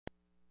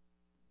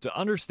To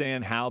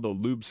understand how the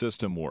lube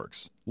system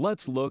works,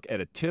 let's look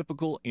at a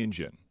typical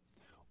engine.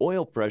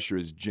 Oil pressure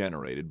is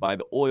generated by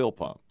the oil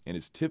pump and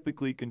is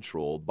typically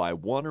controlled by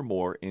one or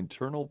more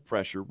internal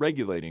pressure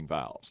regulating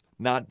valves,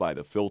 not by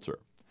the filter.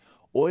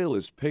 Oil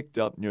is picked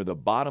up near the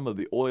bottom of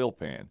the oil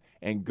pan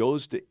and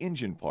goes to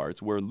engine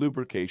parts where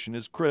lubrication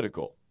is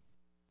critical.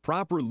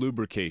 Proper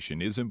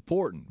lubrication is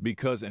important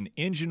because an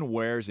engine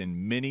wears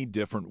in many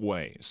different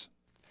ways.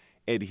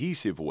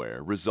 Adhesive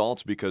wear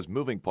results because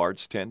moving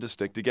parts tend to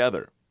stick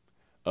together.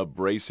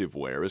 Abrasive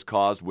wear is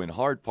caused when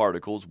hard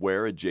particles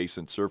wear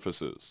adjacent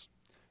surfaces.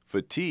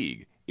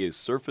 Fatigue is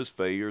surface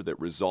failure that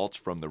results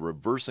from the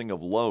reversing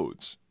of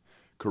loads.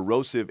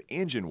 Corrosive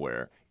engine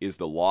wear is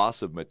the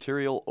loss of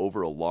material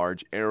over a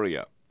large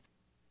area.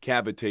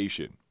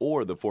 Cavitation,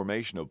 or the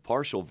formation of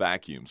partial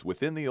vacuums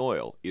within the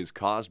oil, is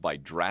caused by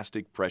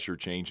drastic pressure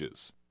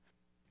changes.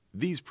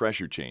 These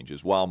pressure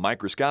changes, while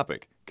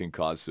microscopic, can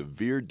cause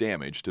severe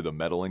damage to the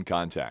metal in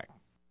contact.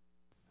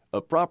 A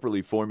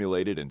properly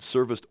formulated and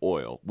serviced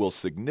oil will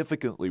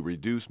significantly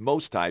reduce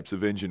most types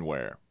of engine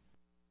wear.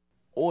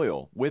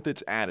 Oil, with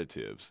its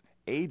additives,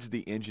 aids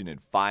the engine in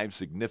 5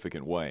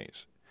 significant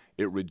ways.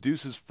 It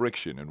reduces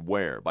friction and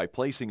wear by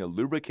placing a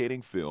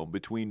lubricating film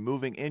between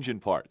moving engine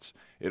parts.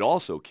 It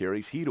also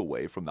carries heat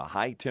away from the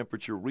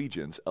high-temperature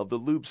regions of the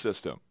lube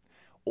system.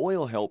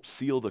 Oil helps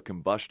seal the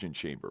combustion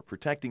chamber,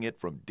 protecting it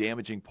from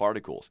damaging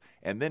particles,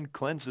 and then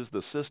cleanses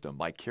the system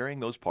by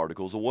carrying those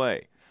particles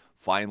away.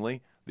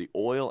 Finally, the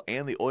oil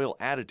and the oil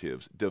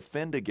additives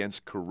defend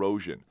against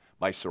corrosion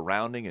by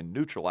surrounding and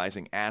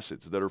neutralizing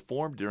acids that are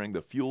formed during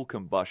the fuel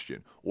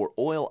combustion or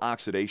oil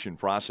oxidation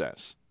process.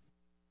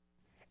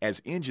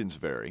 As engines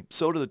vary,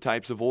 so do the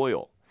types of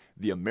oil.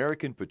 The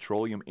American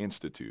Petroleum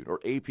Institute, or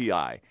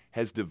API,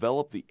 has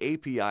developed the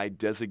API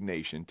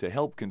designation to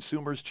help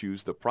consumers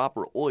choose the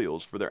proper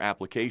oils for their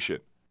application.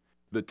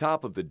 The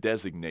top of the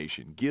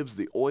designation gives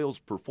the oil's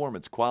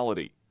performance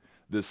quality.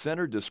 The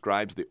center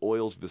describes the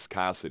oil's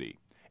viscosity,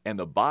 and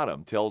the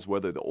bottom tells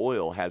whether the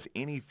oil has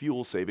any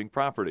fuel-saving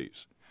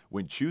properties.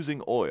 When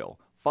choosing oil,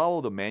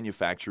 follow the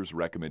manufacturer's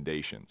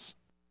recommendations.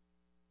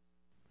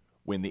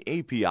 When the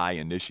API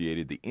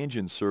initiated the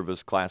engine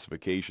service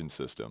classification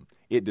system,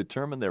 it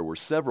determined there were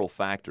several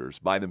factors,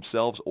 by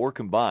themselves or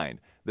combined,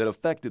 that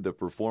affected the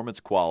performance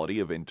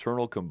quality of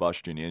internal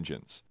combustion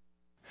engines.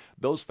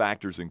 Those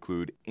factors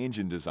include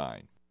engine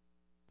design,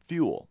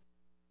 fuel,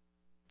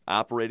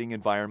 operating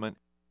environment,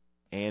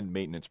 and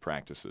maintenance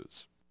practices.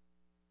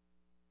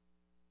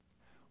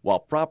 While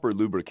proper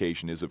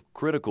lubrication is of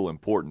critical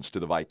importance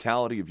to the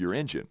vitality of your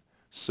engine,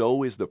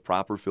 so is the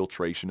proper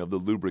filtration of the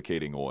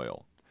lubricating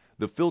oil.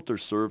 The filter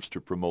serves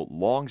to promote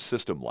long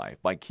system life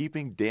by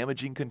keeping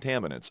damaging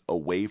contaminants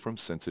away from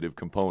sensitive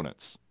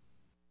components.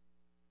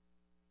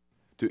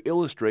 To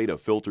illustrate a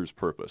filter's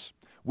purpose,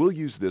 we'll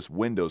use this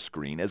window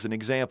screen as an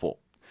example.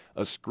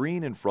 A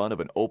screen in front of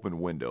an open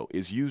window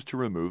is used to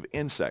remove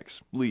insects,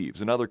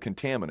 leaves, and other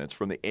contaminants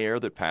from the air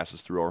that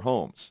passes through our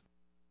homes.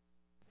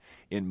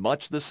 In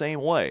much the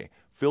same way,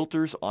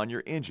 filters on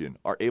your engine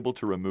are able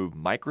to remove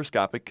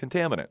microscopic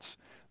contaminants.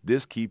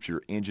 This keeps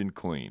your engine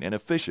clean and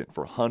efficient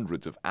for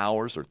hundreds of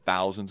hours or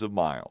thousands of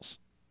miles.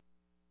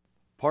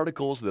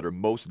 Particles that are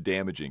most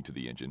damaging to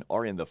the engine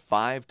are in the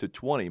 5 to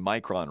 20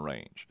 micron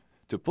range.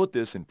 To put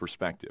this in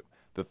perspective,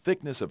 the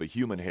thickness of a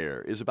human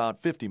hair is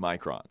about 50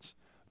 microns.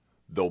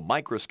 Though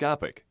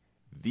microscopic,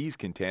 these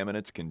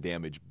contaminants can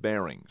damage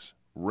bearings,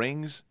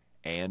 rings,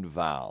 and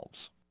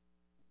valves.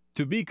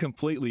 To be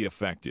completely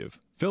effective,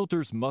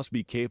 filters must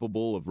be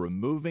capable of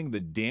removing the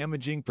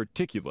damaging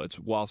particulates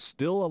while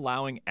still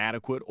allowing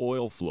adequate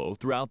oil flow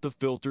throughout the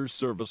filter's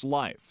service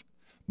life.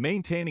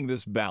 Maintaining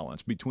this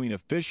balance between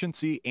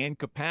efficiency and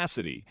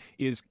capacity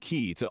is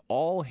key to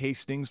all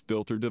Hastings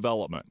filter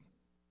development.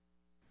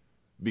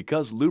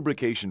 Because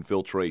lubrication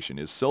filtration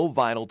is so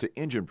vital to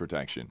engine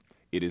protection,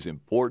 it is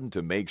important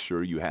to make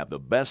sure you have the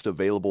best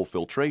available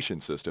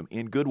filtration system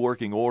in good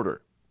working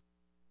order.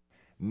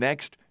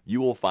 Next,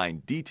 you will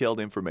find detailed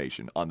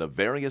information on the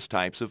various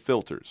types of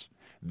filters.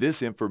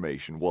 This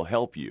information will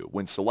help you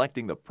when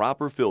selecting the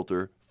proper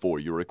filter for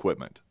your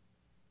equipment.